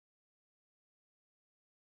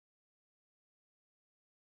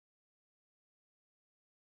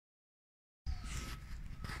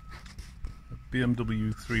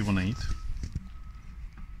BMW 318.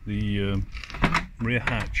 The rear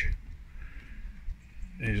hatch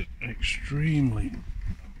is extremely,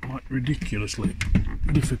 like ridiculously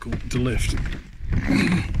difficult to lift.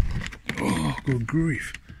 Oh, good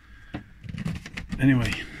grief.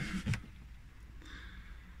 Anyway,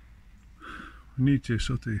 we need to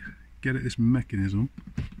sort of get at this mechanism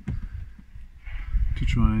to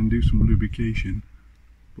try and do some lubrication,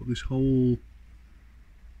 but this whole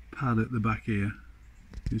pad at the back here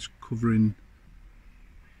is covering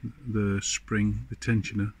the spring, the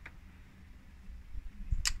tensioner,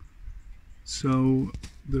 so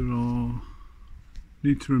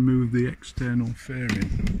need to remove the external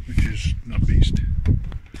fairing, which is that beast.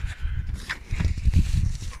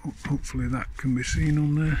 Hopefully that can be seen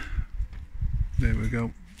on there. There we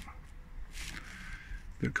go.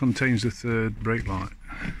 That contains the third brake light.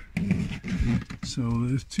 So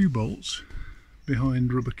there's two bolts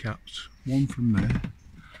behind rubber caps, one from there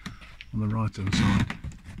on the right hand side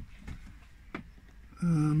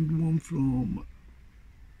and one from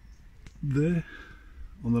there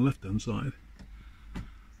on the left hand side,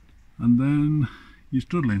 and then you're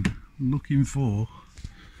struggling looking for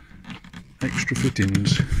extra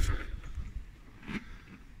fittings,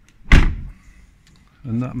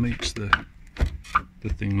 and that makes the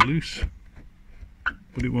thing loose,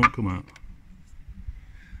 but it won't come out.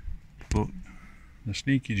 But the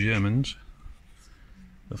sneaky Germans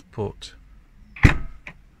have put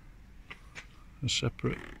a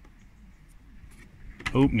separate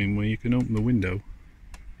opening where you can open the window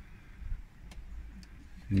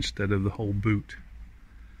instead of the whole boot,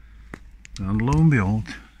 and lo and behold,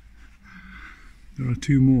 there are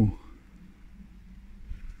two more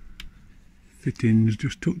fittings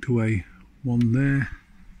just tucked away, one there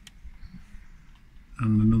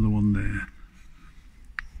and another one there,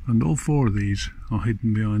 and all four of these are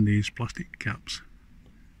hidden behind these plastic caps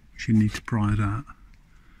which you need to prise out.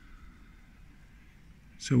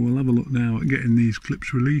 So we'll have a look now at getting these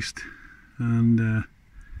clips released and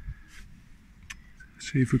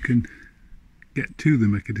see if we can get to the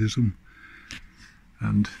mechanism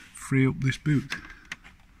and free up this boot.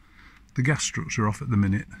 The gas struts are off at the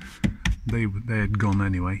minute. They had gone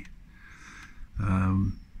anyway,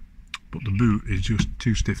 but the boot is just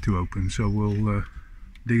too stiff to open, so we'll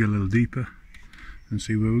dig a little deeper and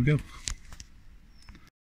see where we go.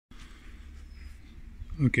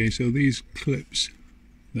 Okay, so these clips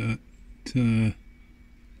that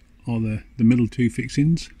are the middle two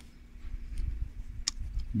fixings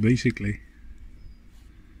basically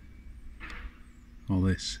are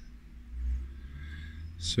this.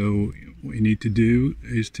 So what you need to do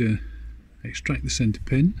is to extract the centre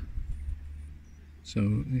pin,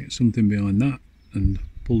 so get something behind that and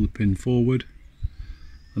pull the pin forward,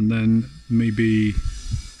 and then maybe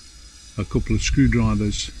a couple of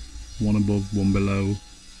screwdrivers, one above, one below,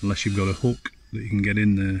 unless you've got a hook that you can get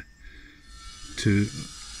in there, to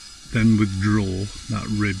then withdraw that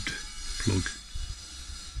ribbed plug,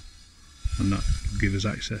 and that will give us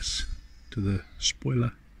access to the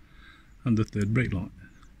spoiler and the third brake light.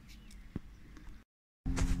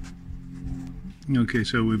 Okay,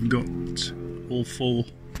 so we've got all 4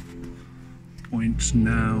 points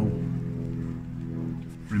now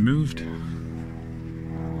removed.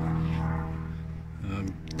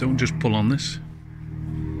 Don't just pull on this,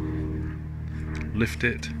 lift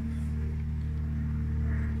it.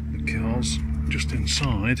 The car's just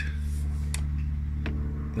inside.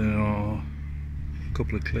 There are a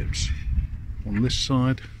couple of clips on this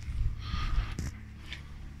side,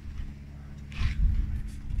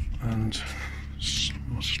 and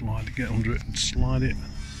I'll slide to get under it and slide it.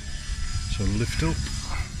 So lift up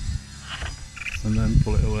and then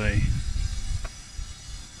pull it away,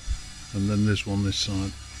 and then there's one this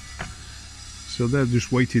side. So they're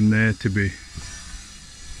just waiting there to be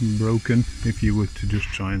broken if you were to just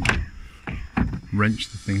try and wrench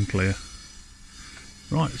the thing clear.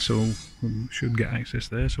 Right, so we should get access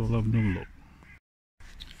there, so we'll have another look.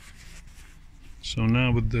 So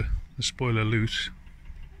now with the spoiler loose,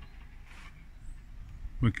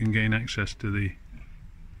 we can gain access to the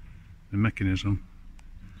mechanism.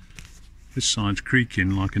 This side's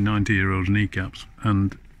creaking like a 90-year-old's kneecaps,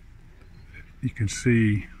 and you can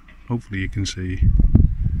see, hopefully you can see,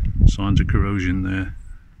 signs of corrosion there.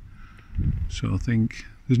 So I think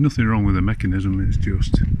there's nothing wrong with the mechanism, it's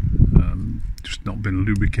just not been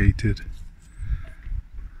lubricated.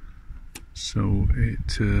 So I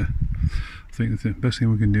think the best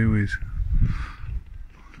thing we can do is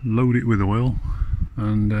load it with oil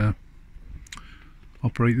and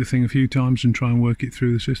operate the thing a few times and try and work it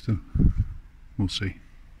through the system. We'll see.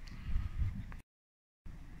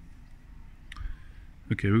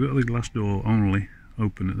 Okay, we've got the glass door only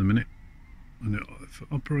open at the minute, and if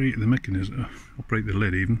I operate the mechanism, operate the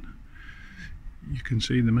lid even, you can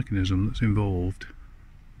see the mechanism that's involved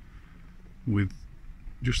with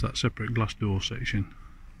just that separate glass door section,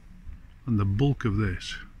 and the bulk of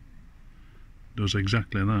this does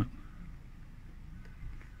exactly that.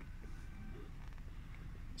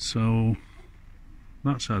 So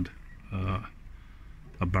that's had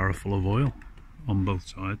a barrel full of oil on both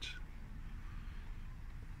sides.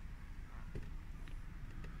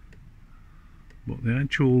 But the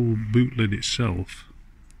actual boot lid itself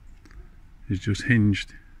is just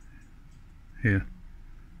hinged here.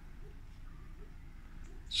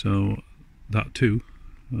 So that too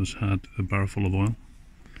has had a barrel full of oil.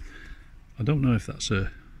 I don't know if that's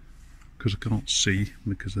because I can't see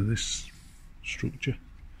because of this structure.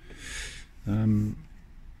 And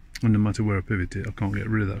no matter where I pivot it, I can't get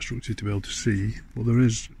rid of that structure to be able to see. But there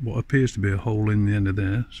is what appears to be a hole in the end of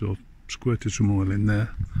there, so I've squirted some oil in there.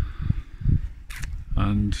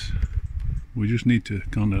 And we just need to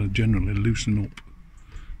kind of generally loosen up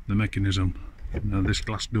the mechanism. Now this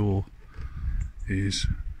glass door is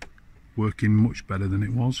working much better than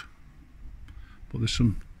it was, but there's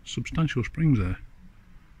some substantial springs there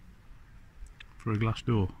for a glass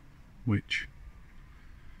door, which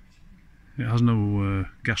it has no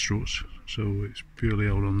gas struts, so it's purely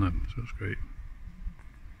held on them, so that's great.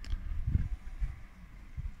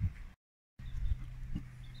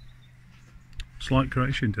 Slight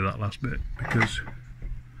correction to that last bit, because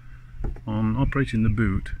on operating the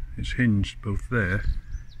boot it's hinged both there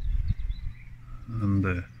and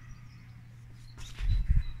there.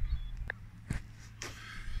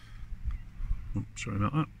 Oh, sorry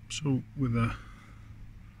about that. So with a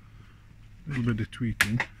little bit of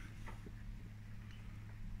tweaking,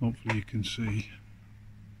 hopefully you can see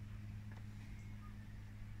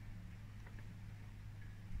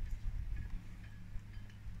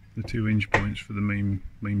the 2 hinge points for the main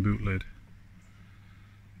boot lid.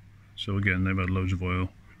 So again, they've had loads of oil.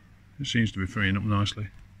 It seems to be freeing up nicely.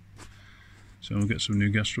 So we'll get some new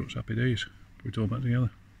gas struts, happy days. Put it all back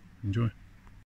together. Enjoy.